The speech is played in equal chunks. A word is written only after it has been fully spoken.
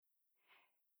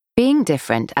Being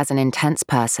different as an intense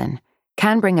person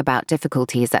can bring about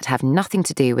difficulties that have nothing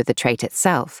to do with the trait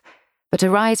itself, but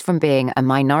arise from being a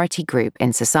minority group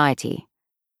in society.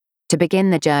 To begin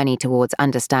the journey towards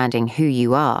understanding who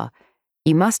you are,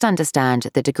 you must understand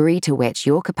the degree to which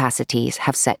your capacities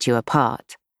have set you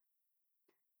apart.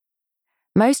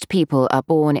 Most people are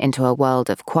born into a world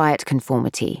of quiet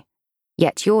conformity,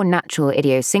 yet your natural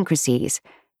idiosyncrasies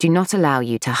do not allow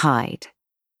you to hide.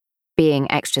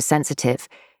 Being extra sensitive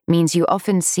means you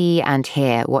often see and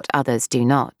hear what others do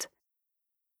not.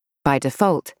 By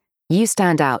default, you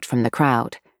stand out from the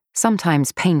crowd,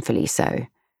 sometimes painfully so.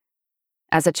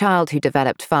 As a child who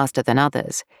developed faster than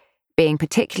others, being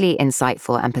particularly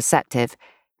insightful and perceptive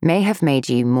may have made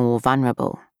you more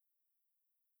vulnerable.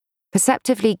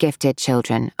 Perceptively gifted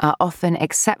children are often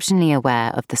exceptionally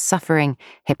aware of the suffering,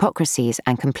 hypocrisies,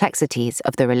 and complexities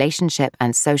of the relationship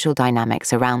and social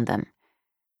dynamics around them.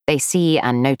 They see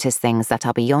and notice things that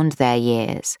are beyond their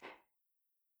years.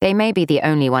 They may be the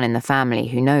only one in the family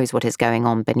who knows what is going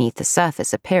on beneath the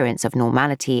surface appearance of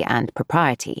normality and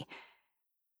propriety.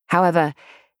 However,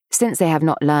 since they have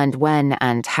not learned when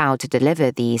and how to deliver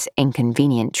these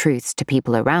inconvenient truths to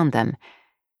people around them,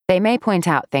 they may point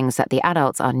out things that the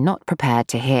adults are not prepared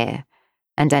to hear,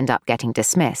 and end up getting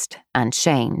dismissed and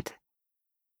shamed.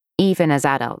 Even as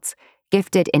adults,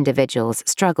 gifted individuals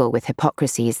struggle with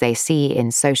hypocrisies they see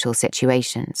in social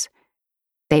situations.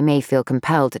 They may feel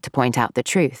compelled to point out the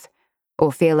truth,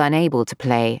 or feel unable to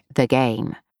play the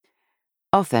game.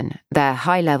 Often, their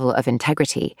high level of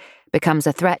integrity becomes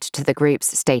a threat to the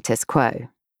group's status quo.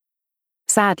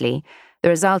 Sadly, the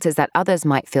result is that others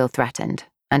might feel threatened,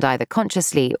 and either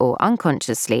consciously or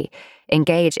unconsciously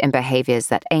engage in behaviors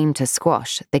that aim to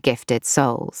squash the gifted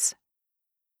souls.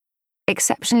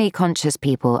 Exceptionally conscious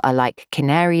people are like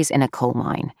canaries in a coal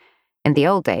mine. In the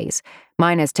old days,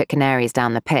 miners took canaries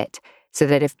down the pit so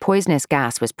that if poisonous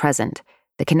gas was present,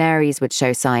 the canaries would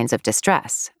show signs of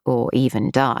distress or even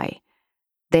die.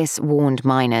 This warned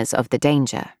miners of the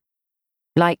danger.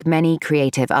 Like many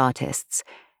creative artists,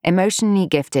 emotionally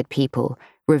gifted people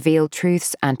reveal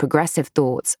truths and progressive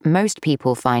thoughts most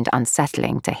people find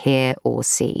unsettling to hear or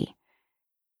see.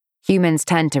 Humans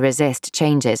tend to resist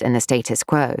changes in the status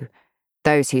quo.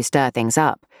 Those who stir things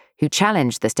up, who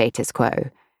challenge the status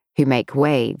quo, who make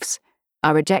waves,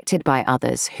 are rejected by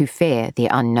others who fear the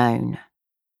unknown.